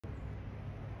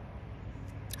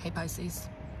Hey Pisces,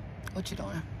 what you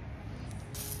doing?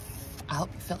 I hope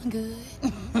you're feeling good.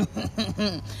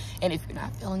 And if you're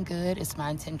not feeling good, it's my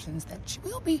intentions that you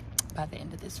will be by the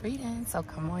end of this reading. So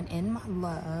come on in, my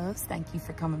loves. Thank you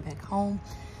for coming back home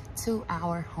to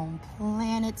our home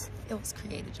planet. It was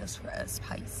created just for us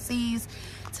Pisces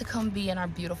to come be in our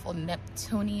beautiful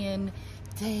Neptunian,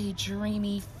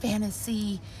 daydreamy,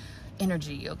 fantasy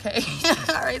energy, okay?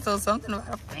 All right, so something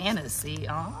about a fantasy.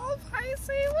 Oh,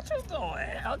 Pisces, what you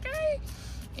doing, okay?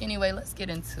 Anyway, let's get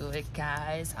into it,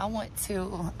 guys. I want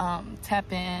to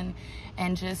tap in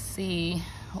and just see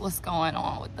what's going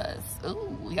on with us.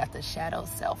 Ooh, we got the shadow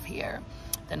self here.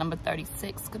 The number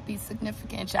 36 could be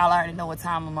significant. Y'all already know what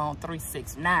time I'm on,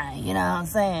 369, you know what I'm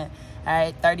saying? All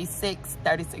right, 36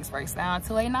 breaks down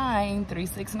to a 9,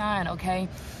 369, okay?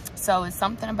 So it's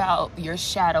something about your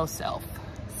shadow self.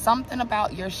 Something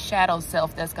about your shadow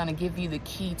self that's gonna give you the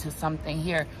key to something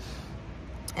here.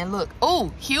 And look,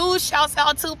 oh, huge shouts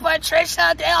out to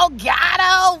Patricia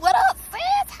Delgado. What up,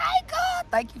 sis? Hey, girl.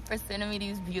 Thank you for sending me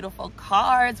these beautiful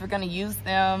cards. We're gonna use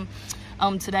them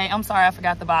today. I'm sorry, I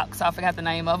forgot the box. I forgot the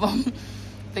name of them.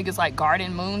 I think it's like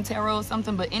Garden Moon Tarot or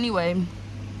something. But anyway,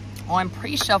 on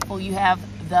pre-shuffle, you have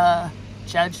the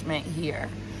Judgment here,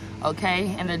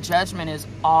 okay? And the Judgment is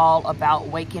all about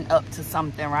waking up to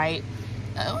something, right?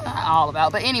 Not all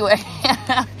about, but anyway.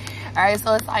 All right,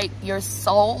 so it's like your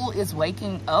soul is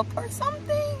waking up or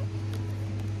something.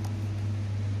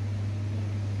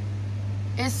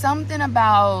 It's something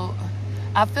about,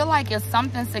 I feel like it's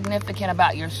something significant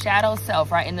about your shadow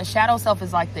self, right? And the shadow self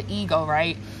is like the ego,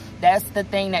 right? That's the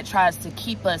thing that tries to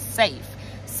keep us safe.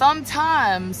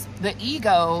 Sometimes the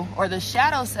ego or the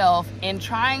shadow self, in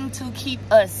trying to keep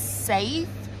us safe,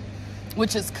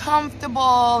 which is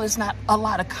comfortable, it's not a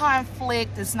lot of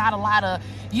conflict, it's not a lot of,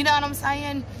 you know what I'm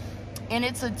saying? In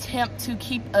its attempt to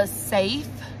keep us safe,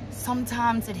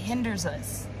 sometimes it hinders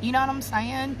us. You know what I'm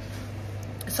saying?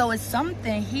 So it's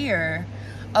something here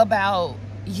about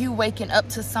you waking up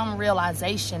to some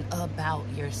realization about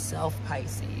yourself,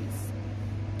 Pisces.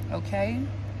 Okay?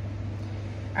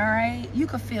 All right? You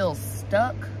could feel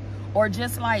stuck, or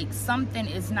just like something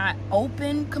is not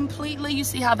open completely. You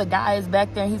see how the guy is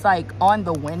back there, he's like on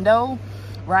the window,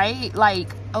 right? Like,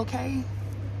 okay.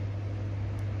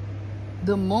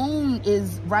 The moon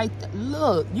is right there.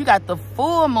 Look, you got the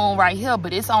full moon right here,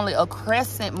 but it's only a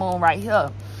crescent moon right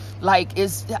here. Like,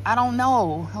 it's, I don't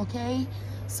know, okay?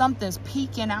 Something's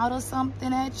peeking out of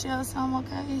something at you or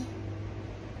something, okay?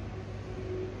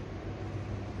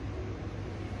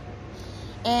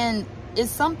 And it's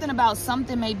something about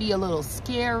something may be a little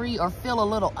scary or feel a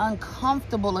little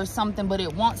uncomfortable or something, but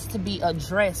it wants to be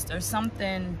addressed or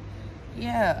something.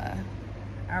 Yeah.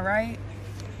 All right.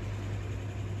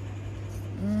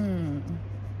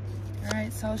 All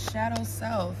right, so shadow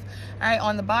self. All right,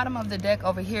 on the bottom of the deck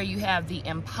over here, you have the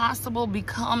impossible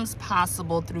becomes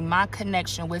possible through my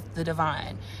connection with the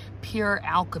divine. Pure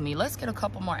alchemy. Let's get a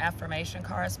couple more affirmation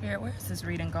cards, Spirit. Where's this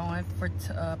reading going for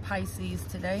Pisces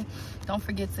today? Don't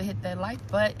forget to hit that like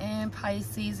button,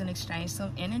 Pisces, and exchange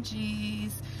some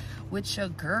energies with your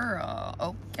girl,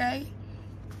 okay?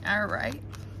 All right.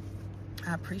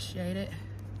 I appreciate it.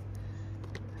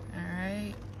 All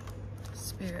right.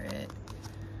 Spirit,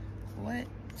 what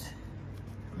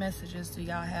messages do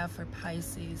y'all have for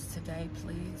Pisces today,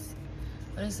 please?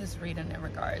 What is this reading in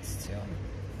regards to?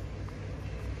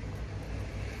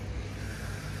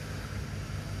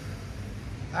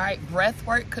 All right, breath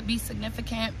work could be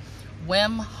significant.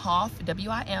 Wim Hof,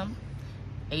 W-I-M-H-O-F,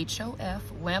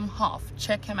 Wim Hof.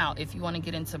 Check him out if you want to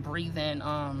get into breathing,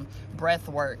 breath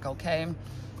work, okay?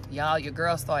 Y'all, your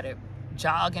girl started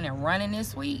jogging and running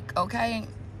this week, okay?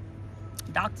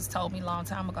 Doctors told me a long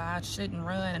time ago I shouldn't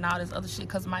run and all this other shit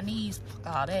because of my knees,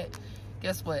 all that.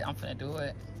 Guess what? I'm finna do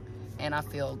it. And I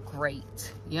feel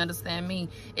great. You understand me?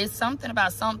 It's something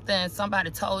about something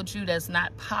somebody told you that's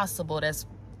not possible, that's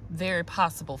very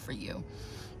possible for you.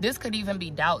 This could even be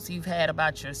doubts you've had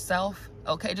about yourself.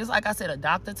 Okay, just like I said, a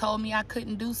doctor told me I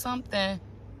couldn't do something.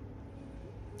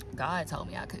 God told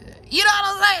me I could. You know what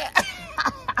I'm saying?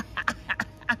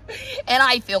 And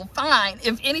I feel fine.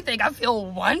 If anything, I feel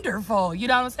wonderful. You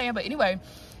know what I'm saying? But anyway,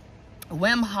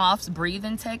 Wim Hof's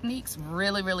breathing techniques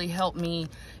really, really helped me,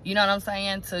 you know what I'm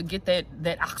saying, to get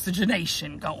that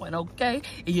oxygenation going, okay?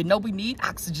 And you know we need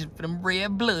oxygen for them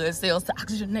red blood cells to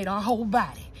oxygenate our whole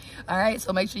body. All right,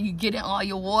 so make sure you get in all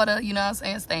your water, you know what I'm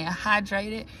saying, staying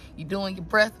hydrated. You're doing your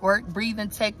breath work, breathing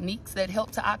techniques that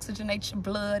help to oxygenate your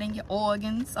blood and your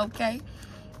organs, okay?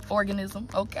 Organism,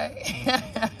 okay?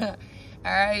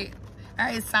 All right. All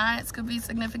right, science could be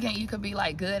significant. You could be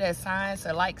like good at science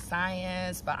or like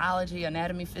science, biology,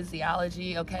 anatomy,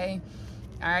 physiology, okay?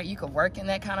 All right, you could work in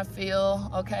that kind of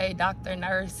field, okay? Doctor,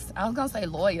 nurse. I was gonna say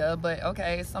lawyer, but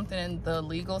okay, something in the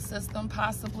legal system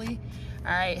possibly.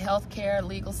 All right, healthcare,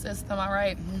 legal system, all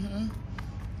right?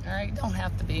 All right, don't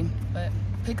have to be, but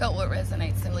pick up what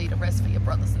resonates and leave the rest for your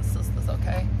brothers and sisters,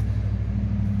 okay?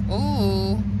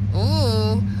 Ooh,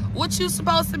 what you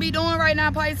supposed to be doing right now,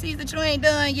 Pisces, that you ain't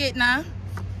done yet now?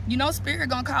 You know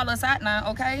Spirit gonna call us out now,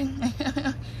 okay?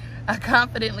 I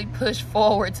confidently push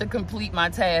forward to complete my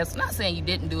task. Not saying you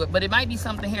didn't do it, but it might be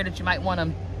something here that you might want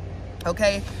to,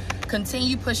 okay?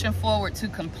 Continue pushing forward to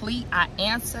complete. I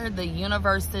answer the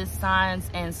universe's signs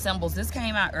and symbols. This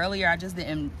came out earlier. I just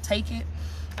didn't take it.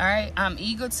 All right. I'm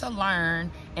eager to learn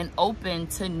and open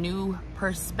to new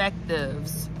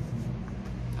perspectives.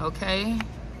 Okay.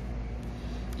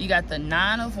 You got the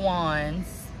 9 of Wands.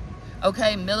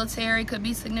 Okay. Military could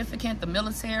be significant. The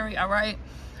military. All right.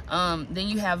 Then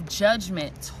you have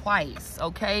Judgment twice,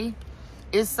 okay?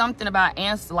 It's something about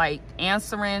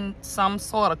answering some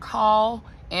sort of call,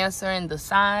 answering the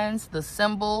signs, the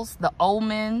symbols, the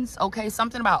omens, okay?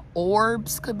 Something about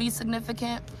orbs could be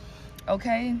significant,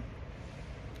 okay?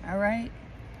 All right.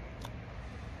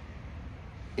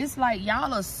 It's like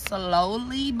y'all are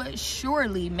slowly but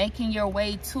surely making your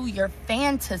way to your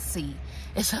fantasy.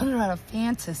 It's something about a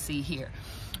fantasy here.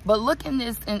 But look in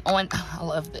this, I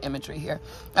love the imagery here.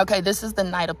 Okay, this is the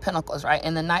Knight of Pentacles, right?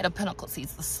 And the Knight of Pentacles,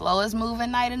 he's the slowest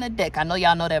moving knight in the deck. I know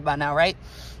y'all know that by now, right?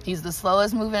 He's the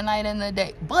slowest moving knight in the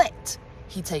deck, but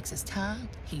he takes his time.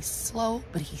 He's slow,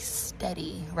 but he's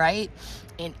steady, right?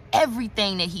 And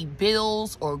everything that he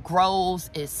builds or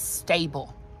grows is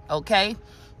stable, okay?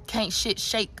 Can't shit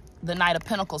shake the Knight of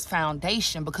Pentacles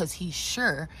foundation because he's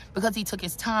sure, because he took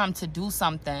his time to do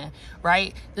something,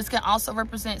 right? This can also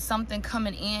represent something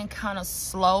coming in kind of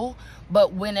slow,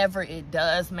 but whenever it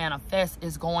does manifest,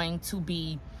 it's going to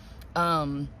be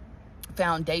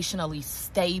foundationally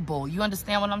stable. You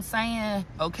understand what I'm saying?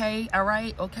 Okay, all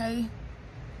right, okay,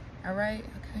 all right,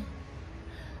 okay,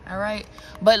 all right.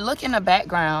 But look in the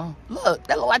background. Look,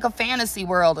 that look like a fantasy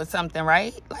world or something,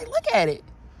 right? Like, look at it.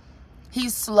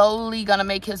 He's slowly gonna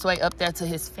make his way up there to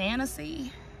his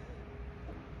fantasy.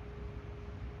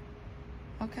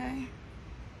 Okay.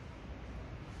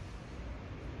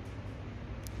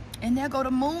 And there go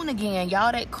the moon again,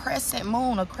 y'all. That crescent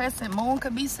moon. A crescent moon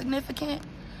could be significant.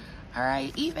 All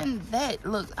right. Even that,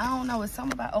 look, I don't know. It's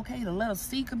something about, okay, the letter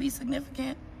C could be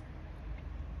significant.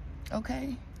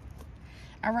 Okay.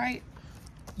 All right.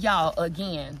 Y'all,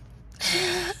 again.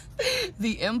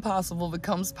 The impossible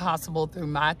becomes possible through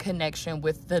my connection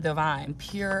with the divine.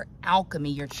 Pure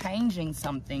alchemy. You're changing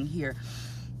something here.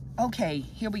 Okay,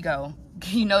 here we go.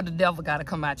 You know the devil got to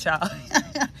come out, y'all.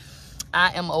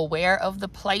 I am aware of the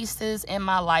places in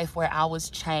my life where I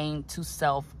was chained to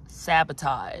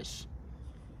self-sabotage.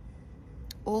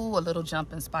 Ooh, a little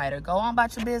jumping spider. Go on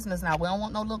about your business now. We don't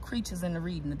want no little creatures in the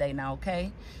reading today now,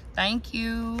 okay? Thank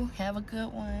you. Have a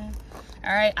good one.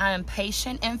 All right, I am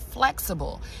patient and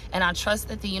flexible, and I trust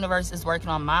that the universe is working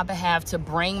on my behalf to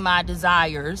bring my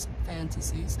desires,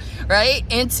 fantasies, right,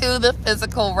 into the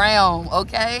physical realm,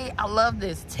 okay? I love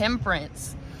this.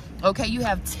 Temperance. Okay, you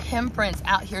have temperance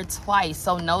out here twice,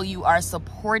 so know you are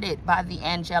supported by the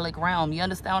angelic realm. You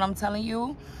understand what I'm telling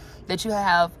you? That you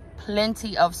have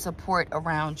plenty of support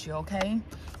around you, okay?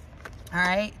 All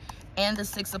right. And the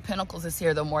 6 of Pentacles is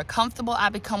here. The more comfortable I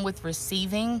become with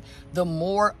receiving, the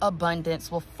more abundance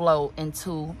will flow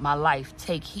into my life.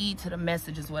 Take heed to the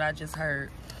message is what I just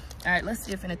heard. All right, let's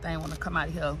see if anything want to come out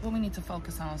of here. What we need to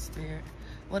focus on, Spirit?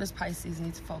 What does Pisces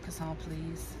need to focus on,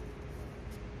 please?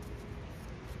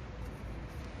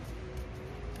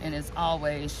 And as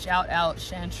always, shout out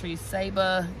Chantry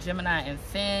Saba, Gemini, and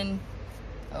Finn.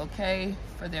 Okay,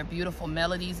 for their beautiful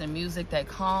melodies and music that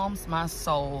calms my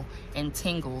soul and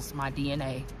tingles my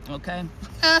DNA, okay?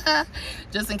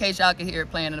 Just in case y'all can hear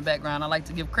it playing in the background, I like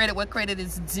to give credit what credit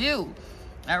is due,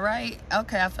 all right?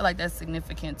 Okay, I feel like that's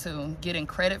significant too, getting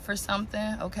credit for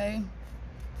something, okay?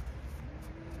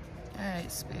 All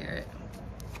right, Spirit.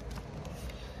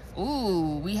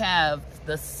 Ooh, we have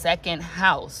the 2nd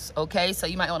house, okay? So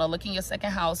you might want to look in your 2nd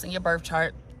house in your birth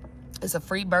chart. It's a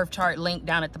free birth chart link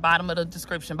down at the bottom of the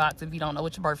description box if you don't know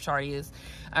what your birth chart is.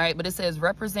 All right, but it says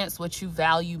represents what you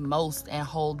value most and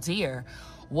hold dear.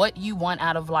 What you want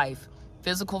out of life.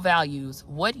 Physical values.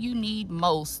 What you need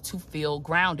most to feel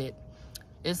grounded.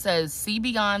 It says see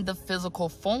beyond the physical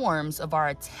forms of our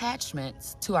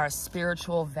attachments to our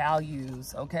spiritual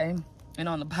values. Okay. And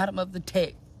on the bottom of the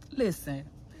deck, listen,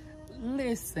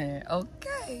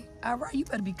 okay? All right, you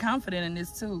better be confident in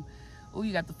this too. Oh,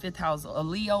 you got the 5th house. A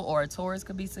Leo or a Taurus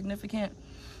could be significant.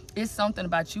 It's something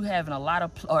about you having a lot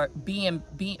of, or being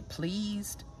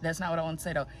pleased. That's not what I want to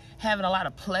say though. Having a lot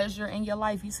of pleasure in your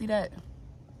life. You see that?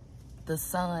 The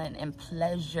sun and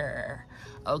pleasure.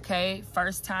 Okay,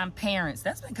 first time parents.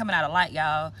 That's been coming out a lot,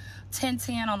 y'all.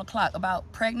 10-10 on the clock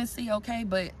about pregnancy. Okay,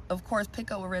 but of course,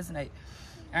 pick up what resonate.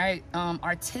 All right,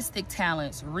 artistic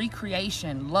talents,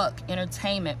 recreation, luck,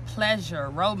 entertainment, pleasure,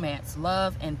 romance,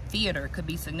 love, and theater could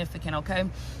be significant, okay? All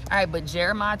right, but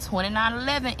Jeremiah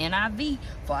 29:11 NIV,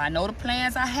 for I know the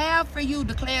plans I have for you,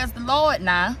 declares the Lord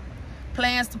now.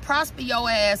 Plans to prosper your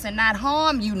ass and not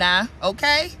harm you now,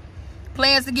 okay?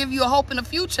 Plans to give you a hope in the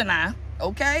future now,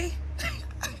 okay?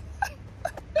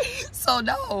 So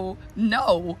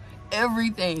no,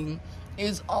 everything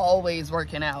is always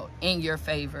working out in your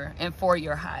favor and for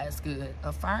your highest good.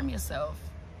 Affirm yourself.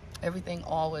 Everything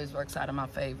always works out in my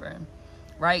favor,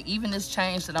 right? Even this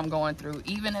change that I'm going through,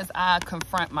 even as I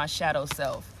confront my shadow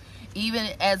self, even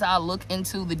as I look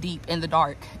into the deep and the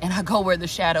dark and I go where the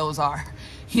shadows are,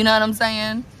 you know what I'm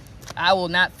saying? I will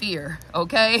not fear,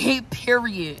 okay?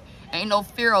 Period. Ain't no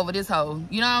fear over this hoe.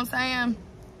 You know what I'm saying?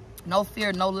 No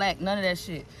fear, no lack, none of that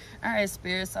shit. All right,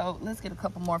 Spirit, so let's get a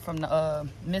couple more from the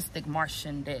Mystic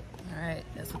Martian deck. All right,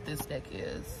 that's what this deck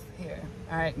is here.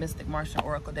 All right, Mystic Martian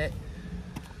Oracle deck.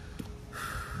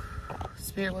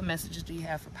 Spirit, what messages do you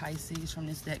have for Pisces from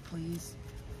this deck, please?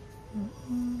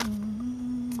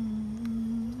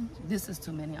 This is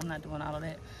too many. I'm not doing all of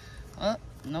that. Oh,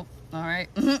 nope. All right.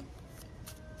 All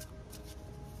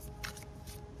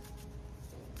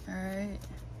right.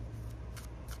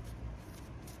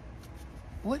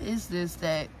 What is this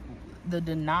that the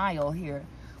denial here?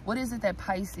 What is it that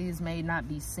Pisces may not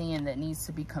be seeing that needs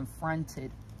to be confronted,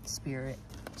 Spirit?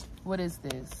 What is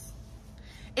this?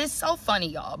 It's so funny,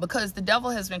 y'all, because the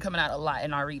devil has been coming out a lot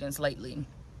in our readings lately.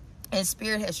 And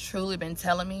Spirit has truly been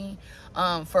telling me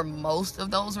for most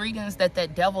of those readings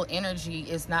that devil energy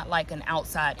is not like an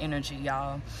outside energy,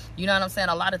 y'all. You know what I'm saying?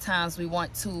 A lot of times we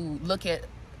want to look at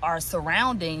our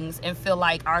surroundings and feel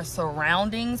like our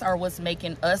surroundings are what's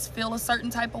making us feel a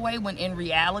certain type of way, when in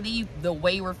reality the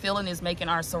way we're feeling is making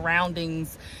our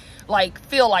surroundings like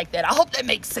feel like that. I hope that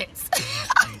makes sense.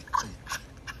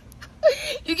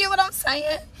 You get what I'm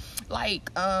saying? Like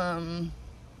a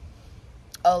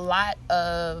lot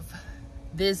of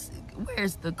this,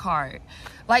 where's the card?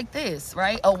 Like this,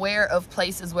 right? Aware of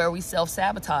places where we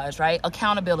self-sabotage, right?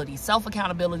 Accountability.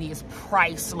 Self-accountability is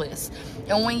priceless.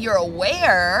 And when you're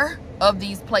aware of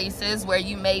these places where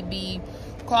you may be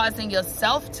causing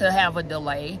yourself to have a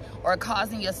delay or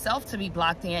causing yourself to be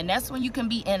blocked in, that's when you can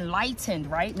be enlightened,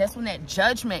 right? And that's when that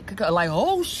judgment could go like,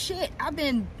 oh shit, I've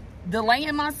been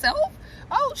delaying myself.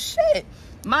 Oh shit,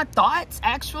 my thoughts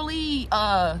actually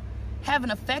have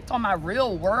an effect on my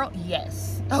real world.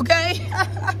 Yes. Okay.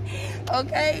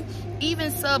 Okay,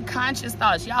 even subconscious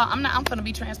thoughts, y'all. I'm gonna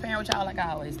be transparent with y'all like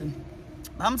I always do.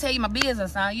 I'm gonna tell you my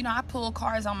business now. You know, I pull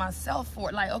cards on myself for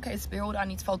it, like, okay, Spirit, what do I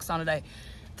need to focus on today?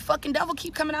 The fucking devil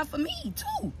keep coming out for me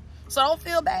too, so don't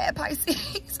feel bad,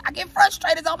 Pisces. I get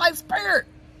frustrated on my spirit.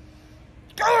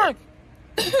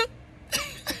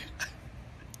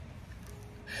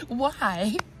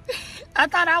 Why? I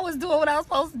thought I was doing what I was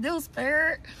supposed to do,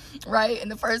 Spirit, right?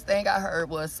 And the first thing I heard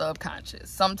was subconscious.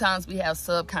 Sometimes we have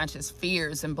subconscious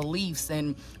fears and beliefs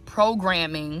and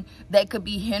programming that could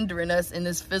be hindering us in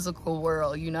this physical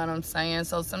world. You know what I'm saying?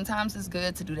 So sometimes it's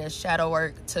good to do that shadow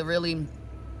work, to really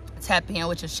tap in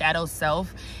with your shadow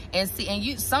self and see. And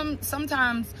you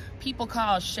sometimes people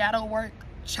call shadow work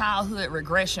childhood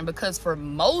regression, because for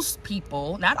most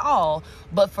people, not all,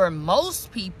 but for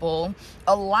most people,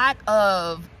 a lot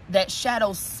of that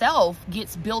shadow self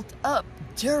gets built up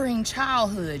during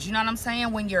childhood. You know what I'm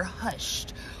saying? When you're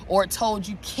hushed or told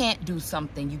you can't do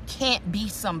something, you can't be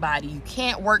somebody, you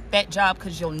can't work that job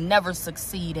because you'll never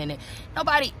succeed in it.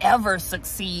 Nobody ever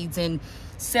succeeds in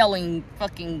selling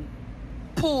fucking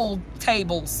pool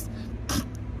tables.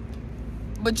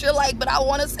 But you're like, but I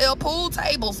want to sell pool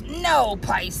tables. No,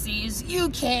 Pisces, you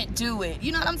can't do it.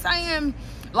 You know what I'm saying?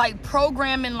 Like,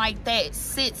 programming like that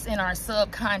sits in our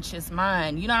subconscious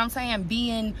mind. You know what I'm saying?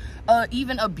 Being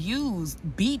even abused,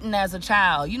 beaten as a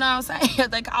child. You know what I'm saying?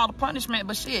 They call it punishment,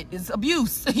 but shit, it's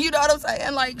abuse. You know what I'm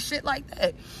saying? Like, shit like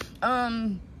that.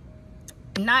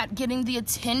 Not getting the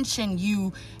attention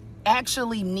you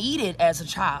actually needed as a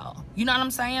child. You know what I'm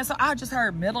saying? So I just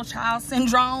heard middle child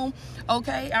syndrome.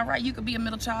 Okay, all right, you could be a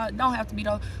middle child, don't have to be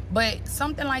though, but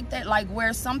something like that, like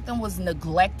where something was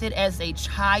neglected as a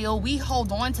child, we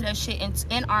hold on to that shit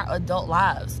in our adult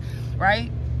lives,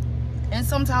 right? And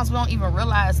sometimes we don't even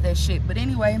realize that shit. But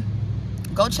anyway,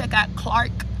 go check out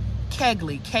Clark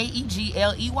Kegley,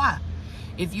 Kegley.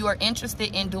 If you are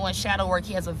interested in doing shadow work,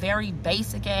 he has a very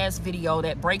basic ass video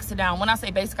that breaks it down. When I say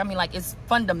basic, I mean like it's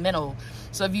fundamental.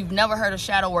 So if you've never heard of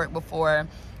shadow work before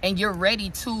and you're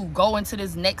ready to go into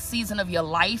this next season of your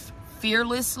life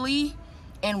fearlessly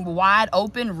and wide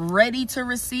open, ready to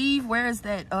receive, where is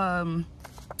that?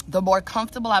 The more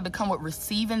comfortable I become with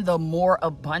receiving, the more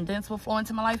abundance will flow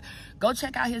into my life. Go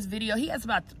check out his video. He has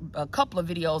about a couple of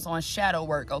videos on shadow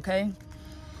work, okay?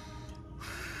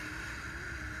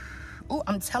 Oh,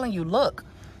 I'm telling you, look,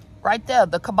 right there,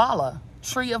 the Kabbalah,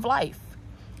 tree of life,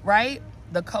 right?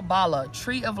 The Kabbalah,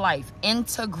 tree of life,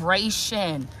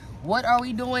 integration. What are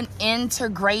we doing?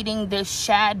 Integrating this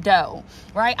shadow,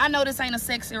 right? I know this ain't a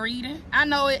sexy reading. I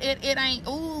know it ain't,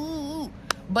 ooh,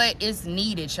 but it's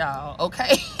needed, y'all,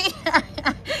 okay?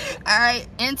 All right,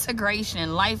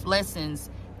 integration, life lessons,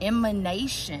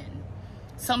 emanation.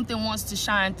 Something wants to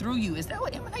shine through you. Is that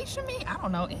what emanation means? I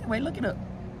don't know. Anyway, look it up.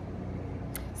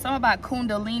 Something about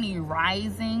Kundalini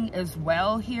rising as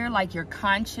well here, like your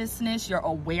consciousness, your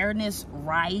awareness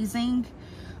rising,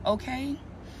 okay?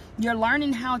 You're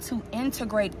learning how to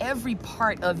integrate every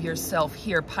part of yourself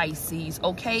here, Pisces,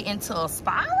 okay, into a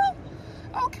spiral,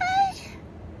 okay?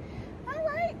 All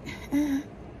right.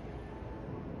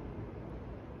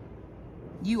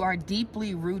 You are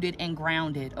deeply rooted and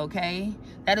grounded, okay?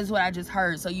 That is what I just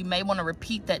heard. So you may want to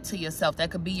repeat that to yourself.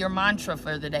 That could be your mantra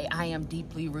for the day. I am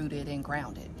deeply rooted and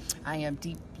grounded. I am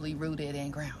deeply rooted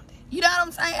and grounded. You know what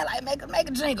I'm saying? Like make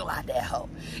a jingle out that hoe.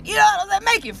 You know what I'm saying?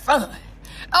 Make it fun.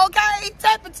 Okay?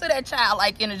 Tap into that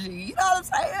childlike energy. You know what I'm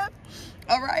saying?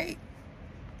 All right?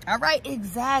 All right,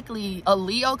 exactly. A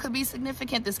Leo could be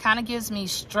significant. This kind of gives me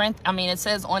strength. I mean, it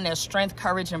says on there strength,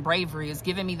 courage, and bravery. It's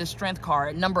giving me the strength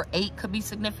card. Number 8 could be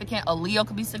significant. A Leo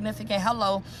could be significant.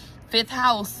 Hello, 5th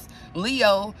house,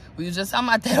 Leo. We were just talking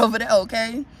about that over there,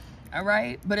 okay? All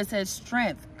right, but it says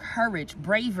strength, courage,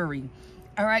 bravery.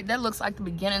 All right, that looks like the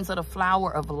beginnings of the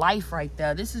flower of life right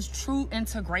there. This is true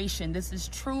integration. This is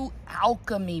true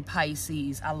alchemy,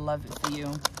 Pisces. I love it for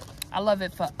you. I love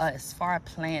it for us, for our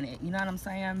planet. You know what I'm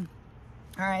saying?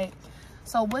 All right.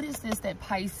 So what is this that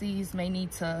Pisces may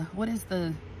need to, what is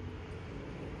the,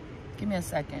 give me a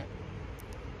second.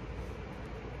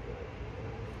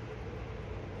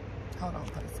 Hold on,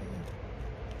 Pisces.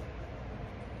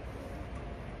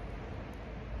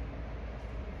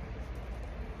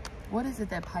 What is it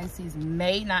that Pisces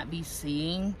may not be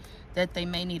seeing that they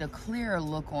may need a clearer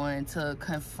look on to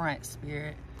confront,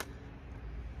 Spirit?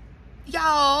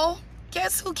 Y'all,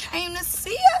 guess who came to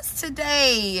see us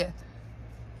today?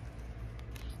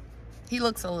 He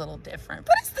looks a little different,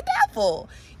 but it's the devil.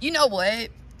 You know what?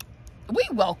 We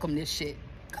welcome this shit.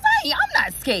 Because I'm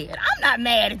not scared. I'm not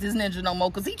mad at this ninja no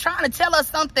more because he trying to tell us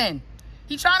something.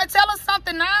 He trying to tell us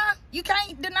something now. You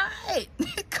can't deny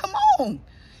it. Come on.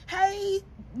 Hey,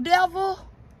 devil.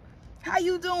 How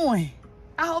you doing?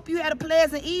 I hope you had a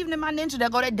pleasant evening, my ninja. There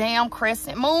go that damn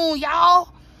crescent moon,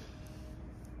 y'all.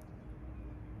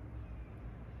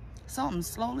 Something's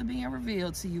slowly being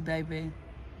revealed to you, baby.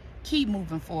 Keep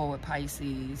moving forward,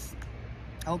 Pisces.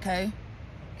 Okay?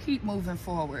 Keep moving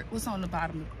forward. What's on the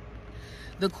bottom?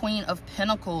 The Queen of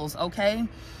Pentacles, okay?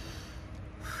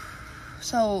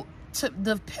 So,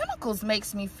 the Pentacles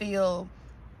makes me feel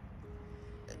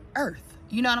earth.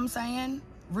 You know what I'm saying?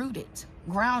 Rooted,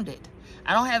 grounded.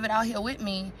 I don't have it out here with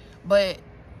me, but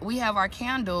we have our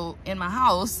candle in my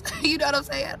house. You know what I'm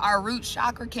saying? Our root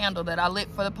chakra candle that I lit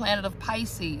for the planet of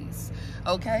Pisces.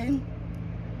 Okay?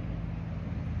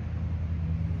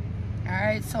 All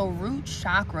right, so root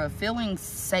chakra, feeling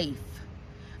safe.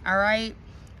 All right?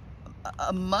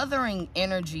 A mothering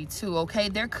energy too, okay?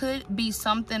 There could be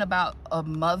something about a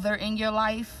mother in your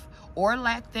life or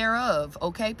lack thereof,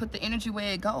 okay? Put the energy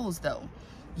where it goes, though.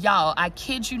 Y'all, I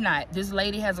kid you not, this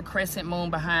lady has a crescent moon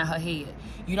behind her head.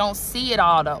 You don't see it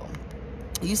all, though.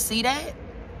 You see that?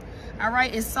 All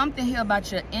right, it's something here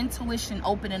about your intuition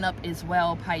opening up as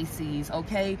well, Pisces,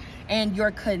 okay? And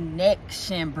your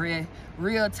connection, bruh.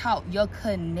 Real talk, your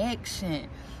connection.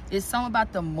 It's something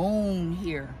about the moon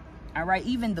here, all right?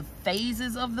 Even the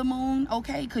phases of the moon,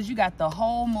 okay? Because you got the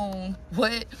whole moon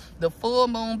with the full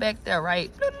moon back there, right?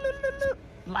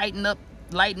 Lighten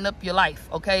up your life,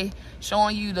 okay?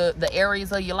 Showing you the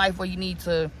areas of your life where you need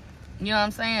to, you know what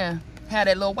I'm saying? Have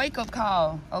that little wake-up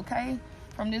call, okay?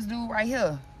 From this dude right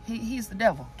here. He's the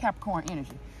devil, Capricorn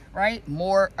energy, right?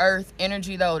 More earth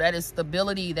energy, though. That is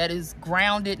stability. That is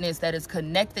groundedness. That is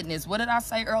connectedness. What did I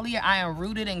say earlier? I am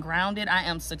rooted and grounded. I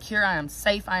am secure. I am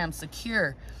safe. I am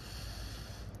secure.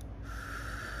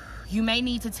 You may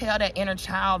need to tell that inner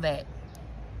child that.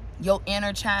 Your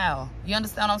inner child. You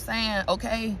understand what I'm saying?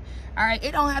 Okay? All right?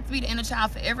 It don't have to be the inner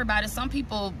child for everybody. Some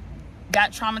people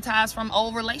got traumatized from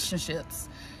old relationships.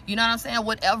 You know what I'm saying?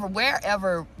 Whatever,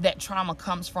 wherever that trauma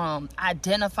comes from,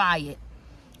 identify it.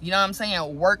 You know what I'm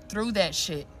saying? Work through that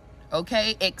shit.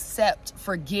 Okay? Accept,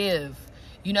 forgive.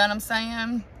 You know what I'm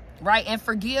saying? Right? And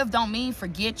forgive don't mean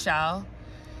forget, y'all.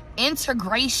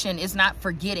 Integration is not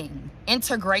forgetting.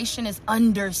 Integration is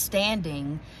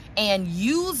understanding and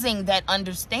using that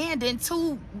understanding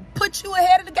to put you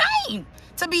ahead of the game,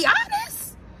 to be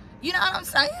honest. You know what I'm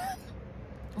saying?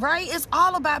 Right? It's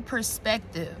all about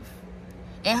perspective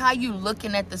and how you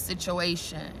looking at the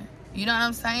situation. You know what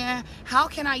I'm saying? How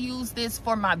can I use this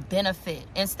for my benefit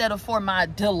instead of for my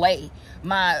delay,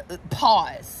 my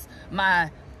pause,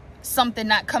 my something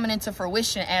not coming into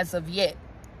fruition as of yet?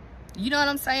 You know what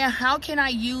I'm saying? How can I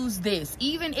use this,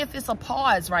 even if it's a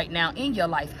pause right now in your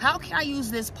life? How can I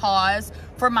use this pause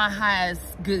for my highest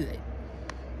good?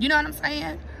 You know what I'm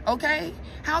saying? Okay?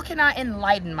 How can I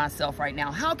enlighten myself right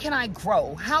now? How can I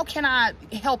grow? How can I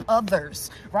help others?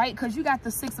 Right? Because you got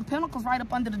the Six of Pentacles right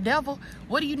up under the Devil.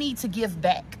 What do you need to give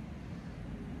back?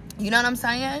 You know what I'm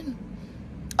saying?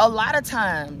 A lot of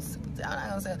times,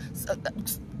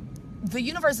 the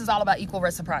universe is all about equal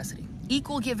reciprocity.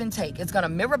 Equal give and take. It's going to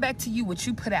mirror back to you what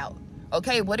you put out.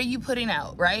 Okay, what are you putting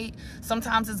out, right?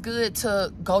 Sometimes it's good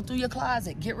to go through your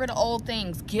closet, get rid of old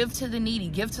things, give to the needy,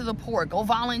 give to the poor, go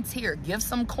volunteer, give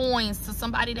some coins to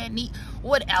somebody that need,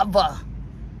 whatever,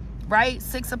 right?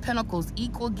 Six of Pentacles,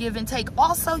 equal give and take.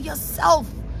 Also yourself.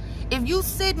 If you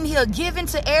sitting here giving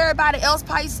to everybody else,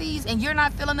 Pisces, and you're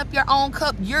not filling up your own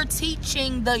cup, you're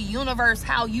teaching the universe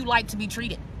how you like to be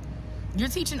treated. You're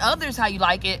teaching others how you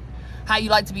like it, how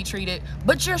you like to be treated,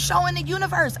 but you're showing the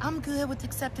universe, I'm good with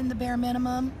accepting the bare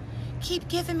minimum. Keep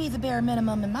giving me the bare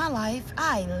minimum in my life.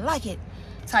 I like it.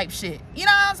 Type shit. You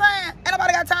know what I'm saying? Ain't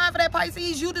nobody got time for that,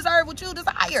 Pisces. You deserve what you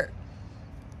desire.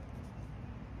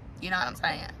 You know what I'm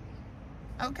saying?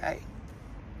 Okay.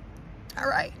 All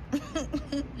right.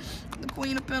 The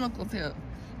Queen of Pentacles here.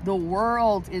 The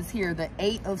World is here. The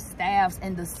Eight of Staffs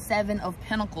and the Seven of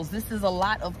Pentacles. This is a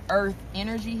lot of earth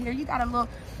energy here. You got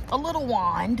a little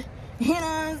wand. You know what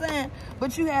I'm saying?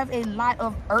 But you have a lot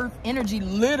of earth energy,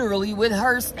 literally, with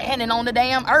her standing on the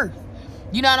damn earth.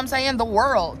 You know what I'm saying? The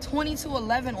World.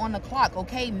 22:11 on the clock,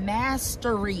 okay?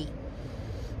 Mastery.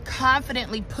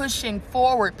 Confidently pushing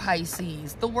forward,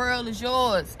 Pisces. The world is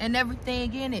yours and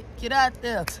everything in it. Get out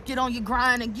there. Get on your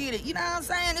grind and get it. You know what I'm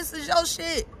saying? This is your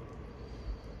shit.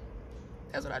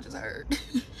 That's what I just heard.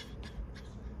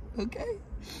 Okay?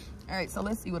 All right, so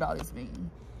let's see what all this means.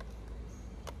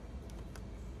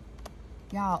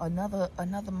 Y'all,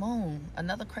 another moon,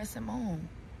 another crescent moon.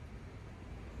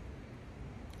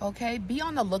 Okay, be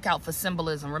on the lookout for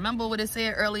symbolism. Remember what it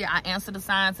said earlier? I answer the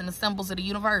signs and the symbols of the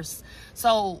universe.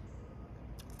 So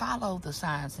follow the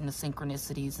signs and the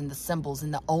synchronicities and the symbols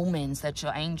and the omens that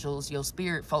your angels, your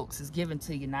spirit folks is giving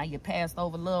to you. Now your past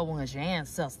over loved ones, your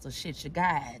ancestors, shit, your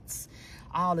guides,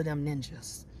 all of them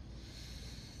ninjas.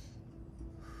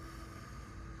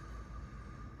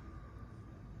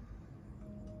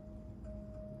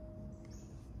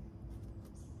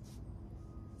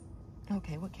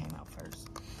 Okay, what came out first?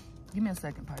 Give me a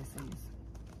second, Pisces.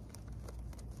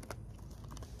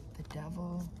 The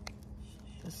Devil,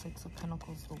 the Six of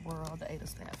Pentacles, the World, the Eight of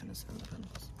Staffs, and the Seven of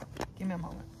Pentacles. Give me a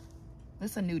moment.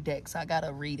 This is a new deck, so I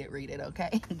gotta read it,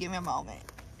 okay? Give me a moment.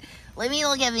 Let me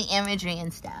look at the imagery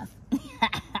and stuff.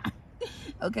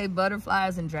 Okay,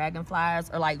 butterflies and dragonflies,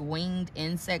 or like winged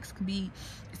insects, could be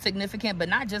significant, but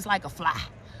not just like a fly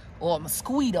or a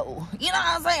mosquito. You know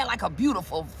what I'm saying? Like a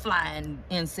beautiful flying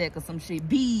insect or some shit.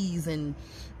 Bees and,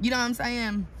 you know what I'm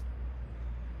saying?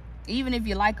 Even if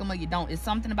you like them or you don't, it's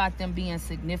something about them being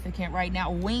significant right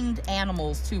now. Winged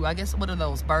animals too. I guess, what are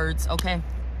those? Birds, okay?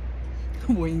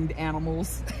 Winged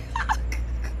animals.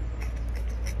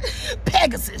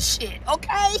 Pegasus shit,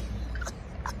 okay?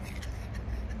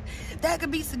 That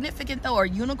could be significant though. Or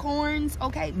unicorns,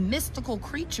 okay? Mystical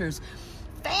creatures.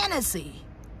 Fantasy.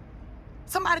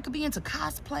 Somebody could be into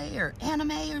cosplay or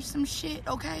anime or some shit,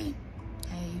 okay?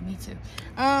 Hey, me too.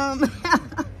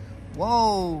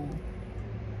 Whoa.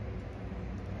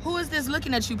 Who is this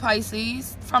looking at you,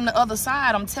 Pisces? From the other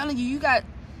side, I'm telling you,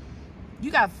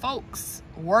 you got folks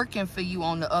working for you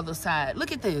on the other side.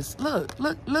 Look at this. Look.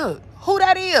 Who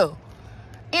that is?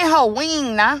 In her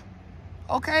wing now,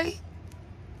 okay?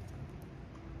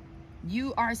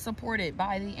 You are supported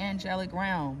by the angelic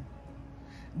realm.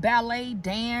 Ballet,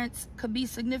 dance could be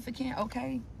significant,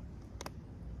 okay?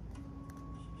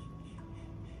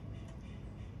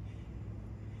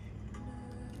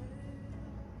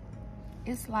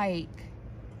 It's like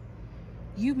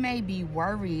you may be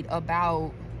worried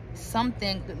about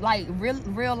something like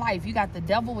real life. You got the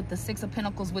devil with the 6 of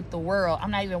Pentacles with the world.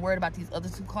 I'm not even worried about these other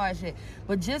 2 cards yet,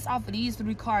 but just off of these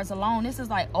 3 cards alone, this is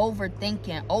like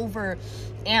overthinking, over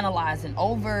analyzing,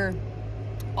 over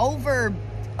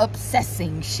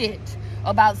obsessing shit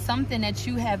about something that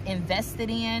you have invested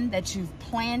in, that you've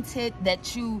planted,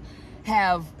 that you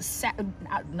have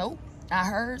nope, I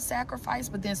heard sacrifice,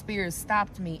 but then Spirit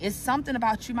stopped me. It's something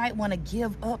about you might want to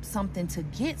give up something to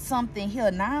get something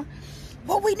here now.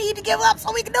 What we need to give up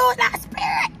so we can do it now,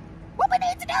 Spirit. What we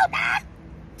need to do now.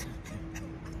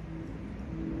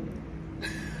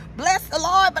 Bless the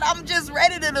Lord, but I'm just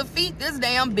ready to defeat this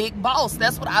damn big boss.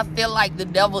 That's what I feel like the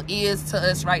devil is to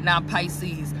us right now,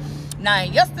 Pisces. Now,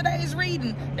 in yesterday's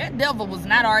reading, that devil was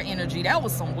not our energy. That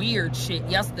was some weird shit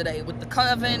yesterday with the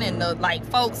coven and the, like,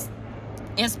 folks,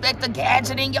 Inspector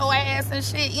Gadget in your ass and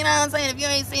shit. You know what I'm saying? If you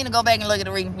ain't seen it, go back and look at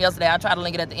the reading from yesterday. I'll try to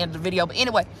link it at the end of the video. But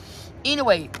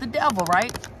anyway, the devil,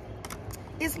 right?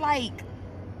 It's like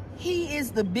he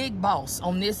is the big boss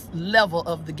on this level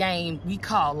of the game we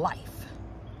call life.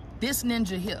 This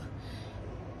ninja here.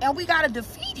 And we got to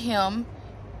defeat him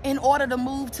in order to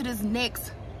move to this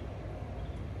next,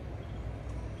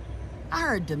 I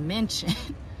heard dimension.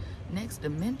 Next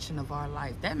dimension of our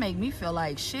life. That make me feel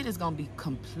like shit is going to be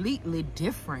completely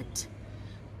different.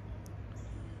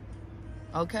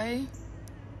 Okay?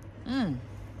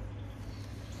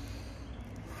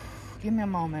 Give me a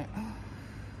moment.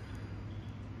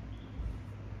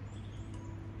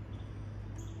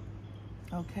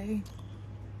 Okay.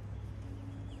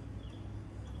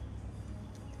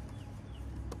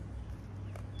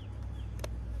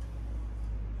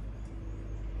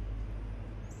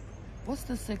 What's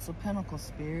the 6 of Pentacles,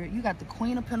 Spirit? You got the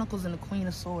Queen of Pentacles and the Queen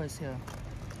of Swords here.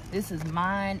 This is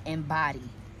mind and body.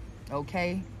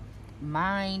 Okay?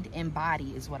 Mind and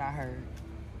body is what I heard.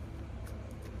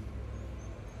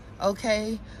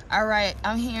 Okay? All right.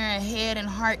 I'm hearing head and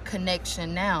heart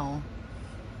connection now.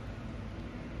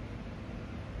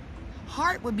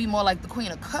 Heart would be more like the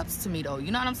Queen of Cups to me, though.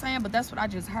 You know what I'm saying? But that's what I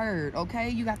just heard. Okay?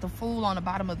 You got the Fool on the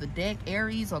bottom of the deck.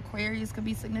 Aries or Aquarius could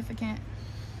be significant.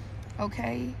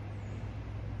 Okay?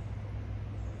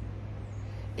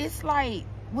 It's like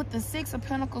with the 6 of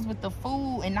Pentacles with the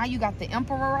Fool, and now you got the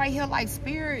Emperor right here. Like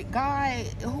Spirit, God,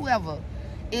 whoever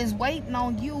is waiting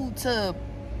on you to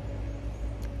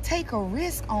take a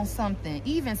risk on something,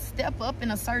 even step up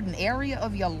in a certain area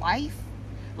of your life,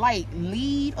 like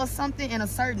lead or something in a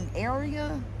certain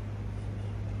area.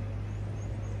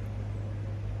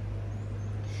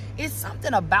 It's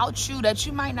something about you that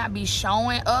you might not be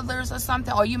showing others or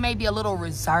something, or you may be a little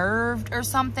reserved or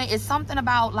something. It's something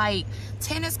about, like,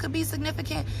 tennis could be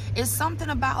significant. It's something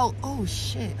about, oh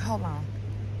shit, hold on.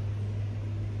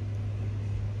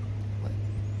 What?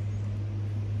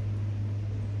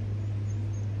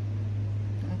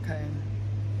 Okay.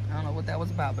 I don't know what that was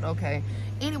about, but okay.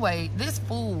 Anyway, this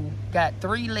Fool got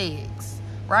 3 legs,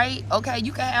 right? Okay,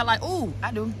 you can have like, ooh,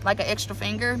 I do, like an extra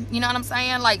finger. You know what I'm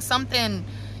saying? Like something's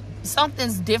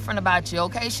different about you,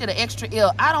 okay? Shit, an extra ear.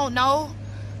 I don't know.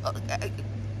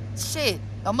 Shit,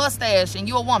 a mustache and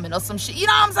you a woman or some shit. You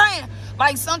know what I'm saying?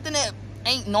 Like something that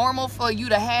ain't normal for you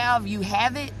to have, you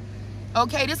have it.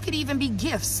 Okay, this could even be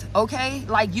gifts, okay?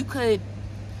 Like you could,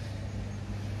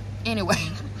 anyway.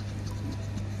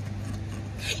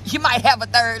 You might have a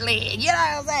 3rd leg. You know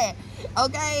what I'm saying?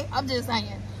 Okay, I'm just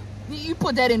saying. You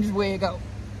put that in just where it go.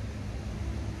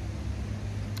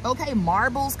 Okay,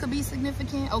 marbles could be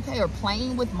significant. Okay, or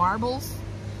playing with marbles.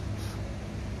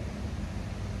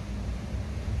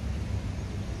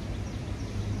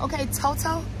 Okay,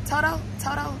 Toto.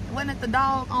 Wasn't it the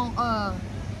dog on, I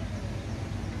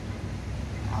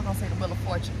was gonna say the Wheel of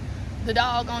Fortune. The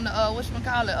dog on the,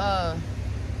 whatchamacallit,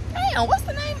 damn, what's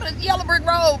the name of the Yellow Brick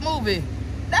Road movie?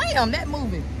 Damn, that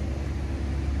movie.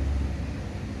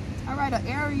 All right, an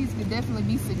Aries could definitely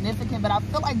be significant, but I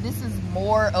feel like this is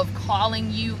more of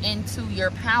calling you into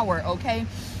your power, okay?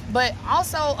 But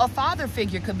also a father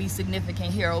figure could be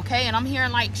significant here, okay? And I'm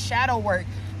hearing like shadow work.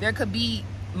 There could be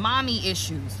mommy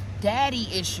issues, daddy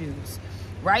issues,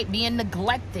 right? Being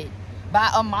neglected by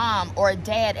a mom or a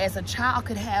dad as a child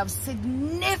could have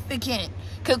significant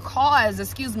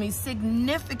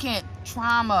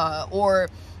trauma, or,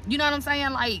 you know what I'm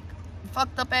saying? Like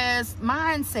fucked up ass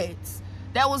mindsets.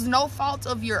 That was no fault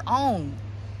of your own.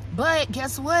 But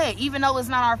guess what? Even though it's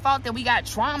not our fault that we got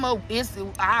trauma, it's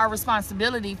our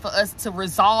responsibility for us to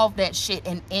resolve that shit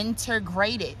and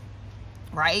integrate it,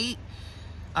 right?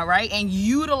 All right? And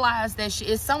utilize that shit.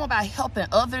 It's something about helping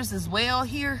others as well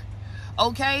here,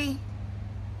 okay?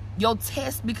 Your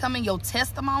test becoming your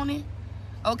testimony,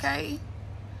 okay?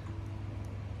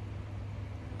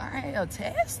 All right, a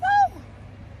test though?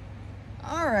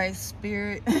 All right,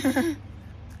 Spirit.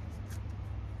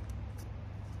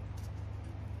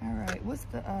 All right, what's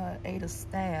the 8 of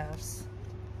Staffs?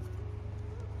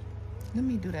 Let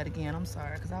me do that again. I'm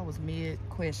sorry, because I was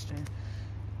mid-question.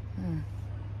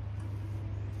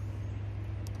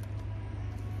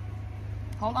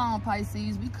 Hold on,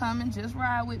 Pisces. We coming. Just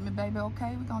ride with me, baby,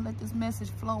 okay? We're going to let this message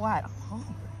flow out. I'm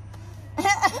hungry.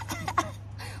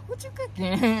 What you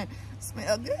cooking?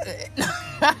 Smell good.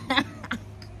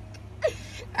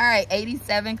 All right,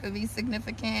 87 could be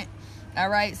significant. All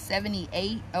right,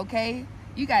 78, okay?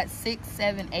 You got 6,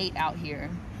 7, 8 out here.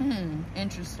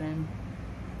 Interesting.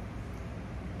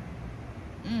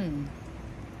 You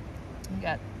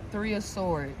got 3 of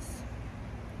Swords.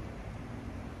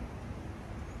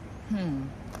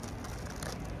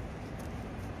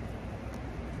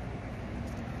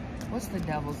 What's the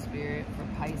Devil, Spirit, for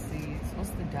Pisces? What's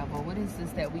the Devil? What is this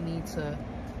that we need to...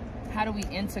 How do we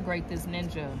integrate this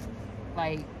ninja?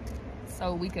 Like,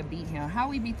 so we could beat him. How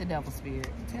we beat the Devil, Spirit?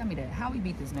 Tell me that. How we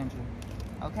beat this ninja?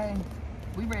 Okay?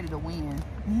 We ready to win.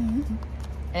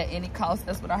 At any cost.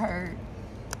 That's what I heard.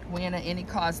 Win at any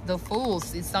cost. The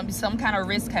Fools. It's some kind of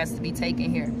risk has to be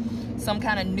taken here. Some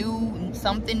kind of new...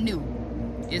 Something new.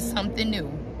 It's something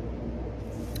new.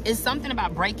 It's something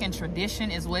about breaking tradition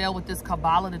as well with this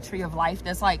Kabbalah, the Tree of Life.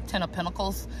 That's like 10 of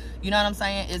Pentacles. You know what I'm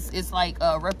saying? It's like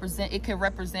it could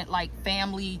represent like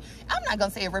family. I'm not gonna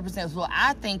say it represents what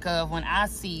I think of when I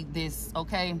see this,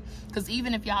 okay? Because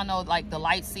even if y'all know like the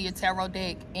Light Seer Tarot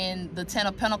deck and the 10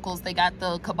 of Pentacles, they got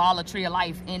the Kabbalah Tree of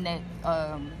Life in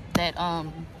that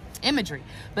imagery.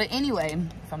 But anyway,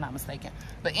 if I'm not mistaken.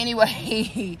 But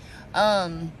anyway,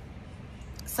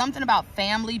 something about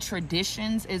family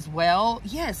traditions as well.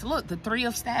 Yes, look, the 3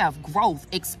 of Staff, growth,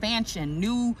 expansion,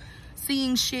 new,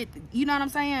 seeing shit, you know what I'm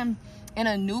saying? In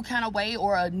a new kind of way,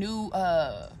 or a new,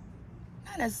 not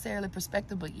necessarily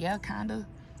perspective, but yeah, kind of,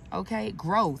 okay?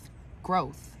 Growth.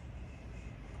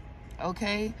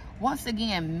 Okay? Once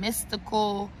again,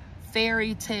 mystical,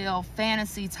 fairy tale,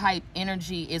 fantasy type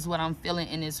energy is what I'm feeling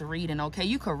in this reading, okay?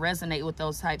 You could resonate with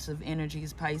those types of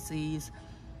energies, Pisces.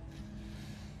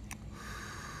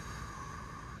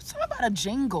 Something about a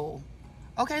jingle,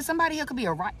 okay? Somebody here could be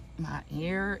my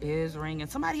ear is ringing.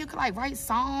 Somebody here could like write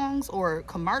songs or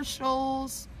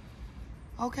commercials,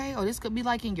 okay? Or this could be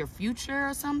like in your future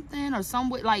or something, or some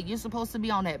way like you're supposed to be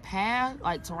on that path,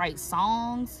 like to write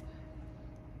songs,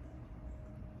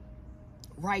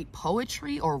 write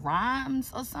poetry or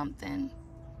rhymes or something.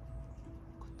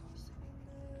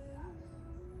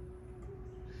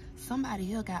 Somebody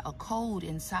here got a code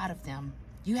inside of them.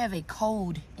 You have a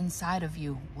code inside of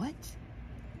you. What?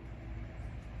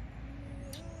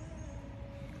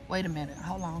 Wait a minute.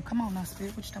 Hold on. Come on now,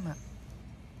 Spirit. What you talking about?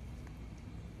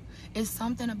 It's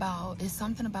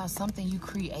something about something you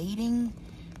creating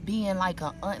being like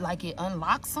like it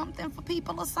unlocks something for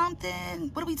people or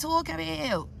something. What are we talking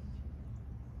about?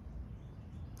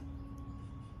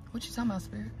 What you talking about,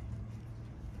 Spirit?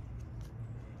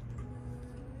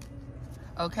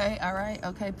 Okay, all right,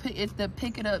 okay.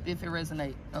 Pick it up if it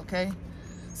resonates, okay?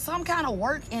 Some kind of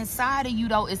work inside of you,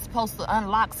 though, is supposed to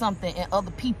unlock something in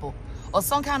other people. Or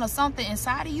some kind of something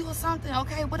inside of you or something,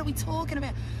 okay? What are we talking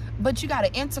about? But you got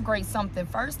to integrate something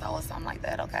first, though, or something like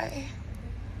that, okay?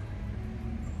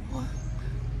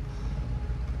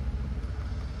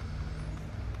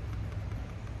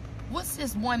 What's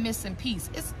this one missing piece?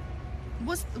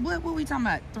 What we talking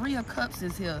about? 3 of Cups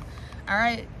is here, all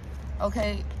right?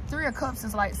 Okay, 3 of Cups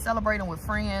is like celebrating with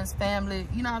friends, family,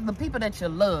 you know, the people that you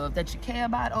love, that you care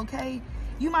about, okay?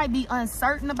 You might be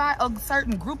uncertain about a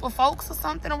certain group of folks or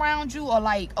something around you, or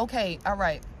like, okay, all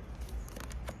right.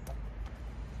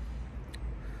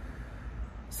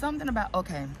 Something about,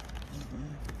 okay.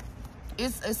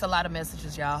 It's a lot of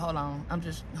messages, y'all. Hold on.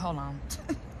 Hold on.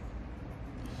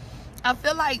 I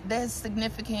feel like that's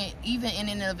significant even in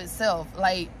and of itself.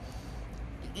 Like,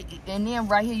 and then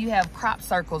right here you have crop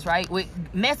circles, right, with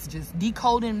messages,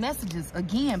 decoding messages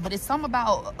again. But it's something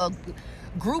about a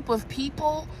group of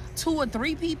people, 2 or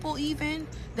 3 people even,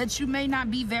 that you may not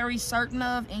be very certain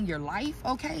of in your life,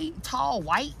 okay? Tall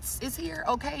whites is here,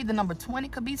 okay? The number 20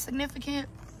 could be significant.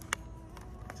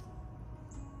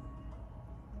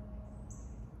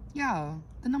 Y'all,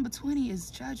 the number 20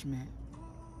 is Judgment.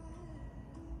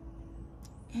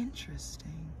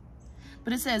 Interesting.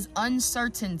 But it says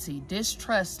uncertainty,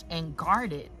 distrust, and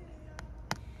guarded,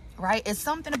 right? It's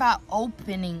something about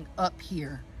opening up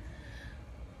here,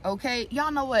 okay?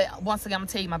 Y'all know what? Once again, I'm going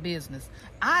to tell you my business.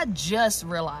 I just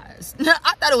realized.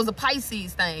 I thought it was a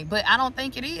Pisces thing, but I don't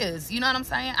think it is. You know what I'm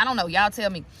saying? I don't know. Y'all tell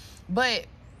me. But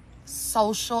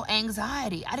social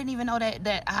anxiety. I didn't even know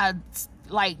that I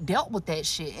like dealt with that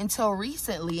shit until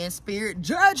recently in spirit.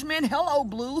 Judgment, hello,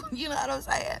 Blue. You know what I'm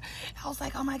saying? I was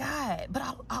like, oh my God. But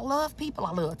I love people.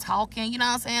 I love talking. You know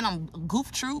what I'm saying? I'm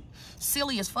goof troop,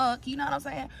 silly as fuck. You know what I'm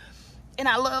saying? And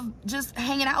I love just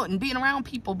hanging out and being around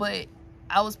people. But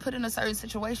I was put in a certain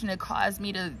situation that caused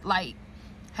me to like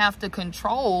have to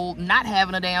control not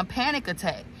having a damn panic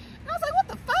attack. And I was like, what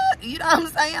the fuck? You know what I'm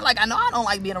saying? Like, I know I don't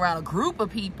like being around a group of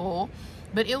people,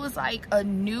 but it was like a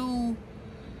new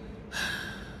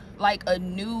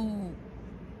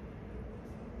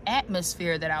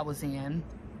atmosphere that I was in,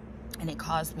 and it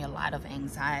caused me a lot of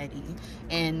anxiety.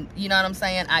 And you know what I'm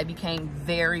saying? I became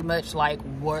very much like,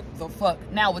 what the fuck?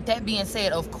 Now, with that being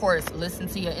said, of course, listen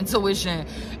to your intuition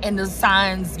and the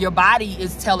signs your body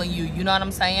is telling you. You know what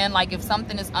I'm saying? Like, if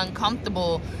something is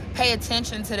uncomfortable, pay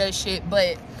attention to that shit.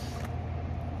 But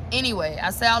anyway,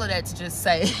 I say all of that to just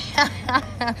say,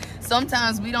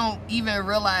 sometimes we don't even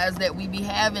realize that we be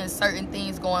having certain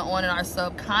things going on in our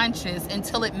subconscious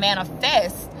until it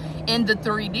manifests in the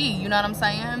 3D. You know what I'm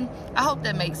saying? I hope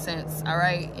that makes sense. All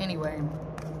right. Anyway,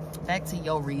 back to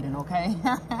your reading, okay?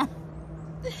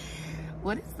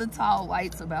 What is the tall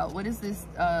whites about? What is this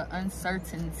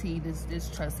uncertainty, this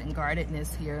distrust and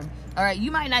guardedness here? All right.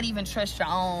 You might not even trust your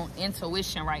own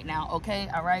intuition right now. Okay.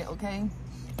 All right. Okay.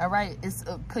 All right, it's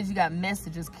because you got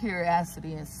messages,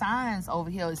 curiosity, and signs over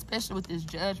here, especially with this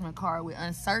judgment card with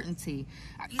uncertainty.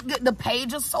 The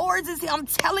Page of Swords is here. I'm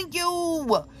telling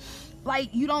you.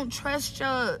 Like, you don't trust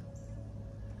your...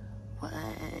 What?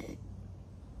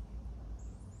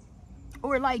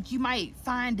 Or, like, you might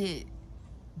find it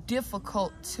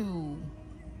difficult to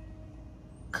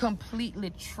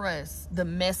completely trust the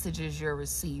messages you're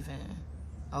receiving.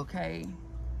 Okay?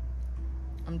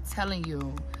 I'm telling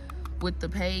you. With the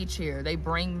page here, they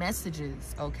bring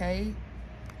messages, okay?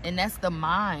 And that's the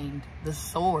mind, the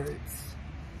swords.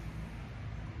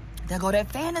 There go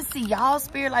that fantasy, y'all.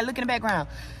 Spirit, like, look in the background.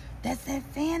 That's that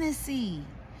fantasy.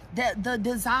 The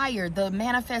desire, the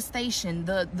manifestation,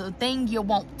 the thing you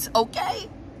want, okay?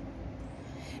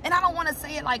 And I don't want to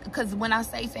say it like, because when I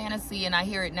say fantasy and I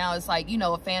hear it now, it's like, you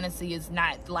know, a fantasy is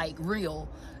not like real.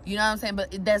 You know what I'm saying?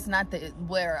 But that's not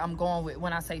where I'm going with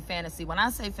when I say fantasy. When I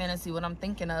say fantasy, what I'm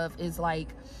thinking of is like,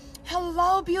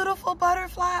 hello, beautiful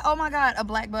butterfly. Oh my God, a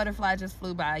black butterfly just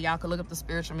flew by. Y'all can look up the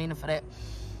spiritual meaning for that.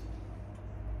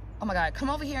 Oh my God, come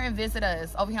over here and visit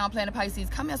us over here on Planet Pisces.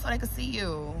 Come here so they can see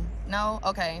you. No?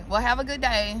 Okay. Well, have a good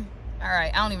day. All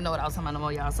right. I don't even know what I was talking about no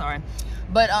more, y'all. Sorry.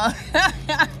 But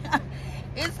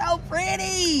it's so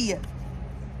pretty.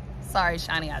 Sorry,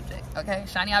 shiny object, okay?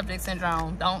 Shiny object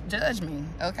syndrome. Don't judge me,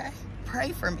 okay?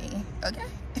 Pray for me, okay?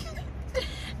 All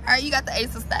right, you got the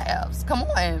Ace of Staves. Come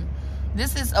on.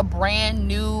 This is a brand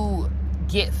new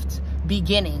gift,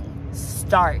 beginning,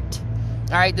 start.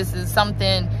 All right, this is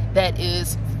something that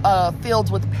is filled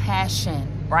with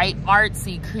passion, right?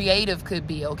 Artsy, creative could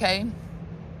be, okay?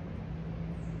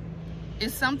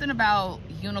 It's something about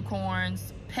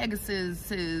unicorns,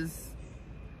 Pegasuses,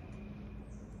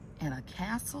 and a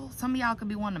castle. Some of y'all could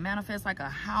be wanting to manifest like a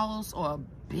house or a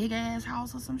big ass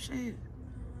house or some shit.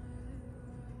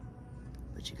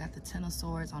 But you got the Ten of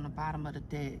Swords on the bottom of the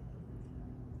deck.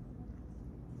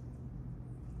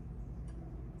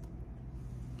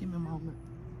 Give me a moment.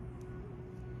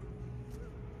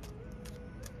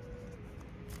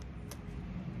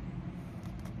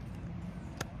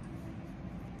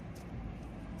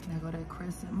 There go that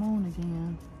crescent moon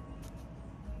again.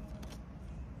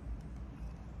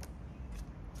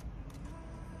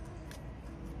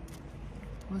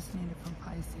 What's needed from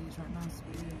Pisces right now,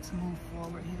 Spirit, to move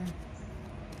forward here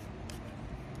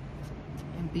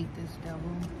and beat this devil?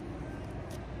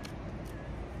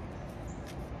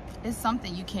 It's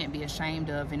something you can't be ashamed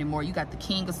of anymore. You got the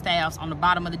King of Staves on the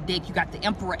bottom of the deck. You got the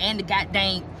Emperor and the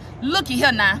goddamn... Looky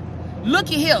here now.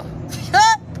 Looky here.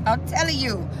 I'm telling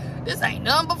you, this ain't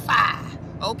number 5.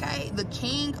 Okay? The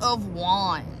King of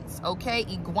Wands. Okay?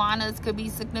 Iguanas could be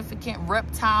significant.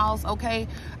 Reptiles. Okay?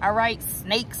 All right?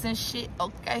 Snakes and shit.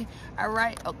 Okay? All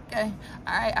right? Okay?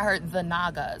 All right? I heard the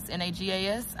Nagas.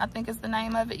 N-A-G-A-S. I think it's the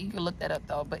name of it. You can look that up,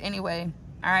 though. But anyway.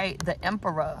 All right? The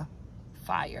Emperor.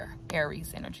 Fire.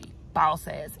 Aries energy. Boss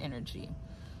ass energy.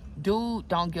 Dude,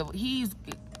 don't give... He's...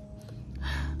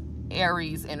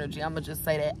 Aries energy. I'm going to just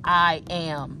say that. I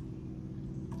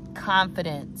am.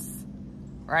 Confidence.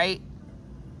 Right?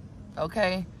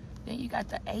 Okay? Then you got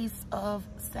the Ace of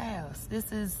Staves.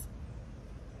 This is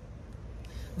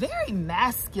very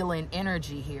masculine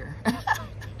energy here.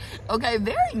 Okay?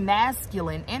 Very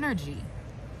masculine energy.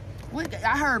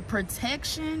 I heard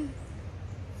protection.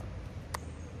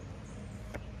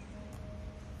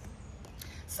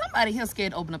 Somebody here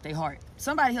scared to open up their heart.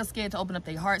 Somebody here scared to open up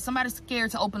their heart. Somebody's scared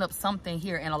to open up something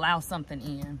here and allow something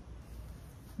in.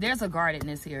 There's a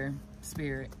guardedness here,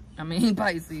 Spirit. I mean,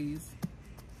 Pisces.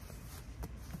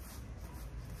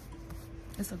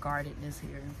 It's a guardedness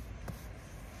here.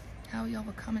 How are you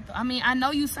overcoming? I mean, I know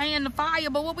you saying the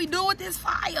fire, but what we do with this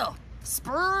fire?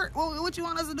 Spirit, what you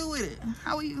want us to do with it?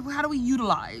 How do we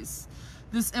utilize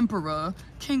this Emperor,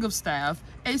 King of Staff,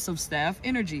 Ace of Staff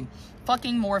energy?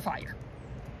 Fucking more fire.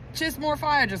 Just more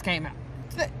fire just came out.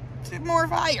 Just more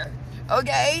fire.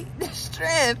 Okay?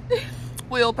 Strength.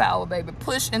 Willpower, baby.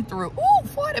 Pushing through. Ooh,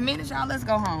 40 minutes, y'all. Let's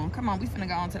go home. Come on, we finna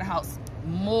go on to the house.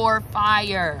 More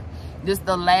fire. This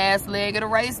the last leg of the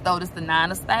race, though. This the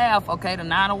 9 of Staff, okay? The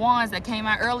 9 of Wands that came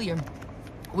out earlier.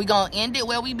 We gonna end it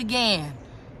where we began.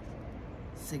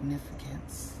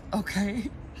 Significance, okay?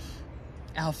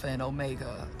 Alpha and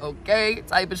Omega, okay?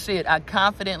 Type of shit. I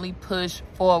confidently push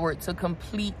forward to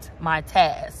complete my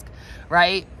task,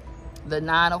 right? The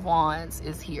 9 of Wands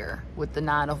is here with the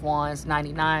 9 of Wands.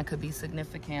 99 could be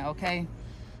significant, okay?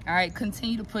 All right,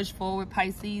 continue to push forward,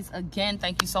 Pisces. Again,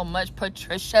 thank you so much,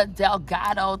 Patricia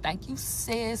Delgado. Thank you,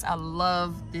 sis. I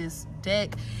love this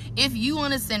deck. If you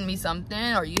want to send me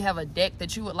something or you have a deck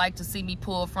that you would like to see me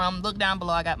pull from, look down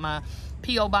below. I got my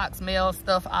P.O. box mail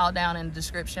stuff all down in the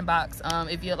description box.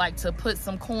 If you'd like to put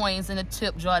some coins in a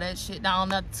tip jar, that shit down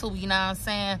there too, you know what I'm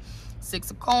saying? 6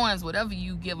 of coins, whatever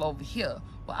you give over here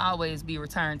will always be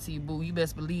returned to you, boo. You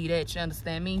best believe that. You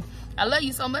understand me? I love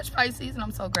you so much, Pisces, and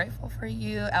I'm so grateful for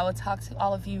you. I will talk to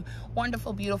all of you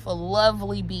wonderful, beautiful,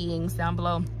 lovely beings down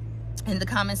below in the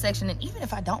comment section. And even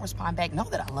if I don't respond back, know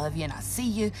that I love you and I see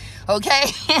you, okay?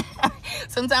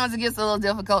 Sometimes it gets a little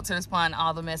difficult to respond to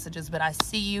all the messages, but I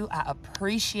see you. I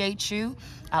appreciate you.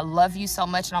 I love you so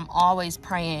much, and I'm always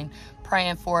praying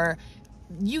for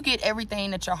you get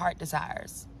everything that your heart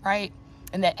desires, right?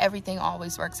 And that everything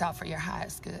always works out for your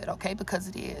highest good, okay? Because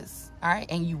it is, all right?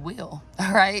 And you will,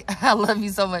 all right? I love you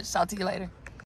so much. Talk to you later.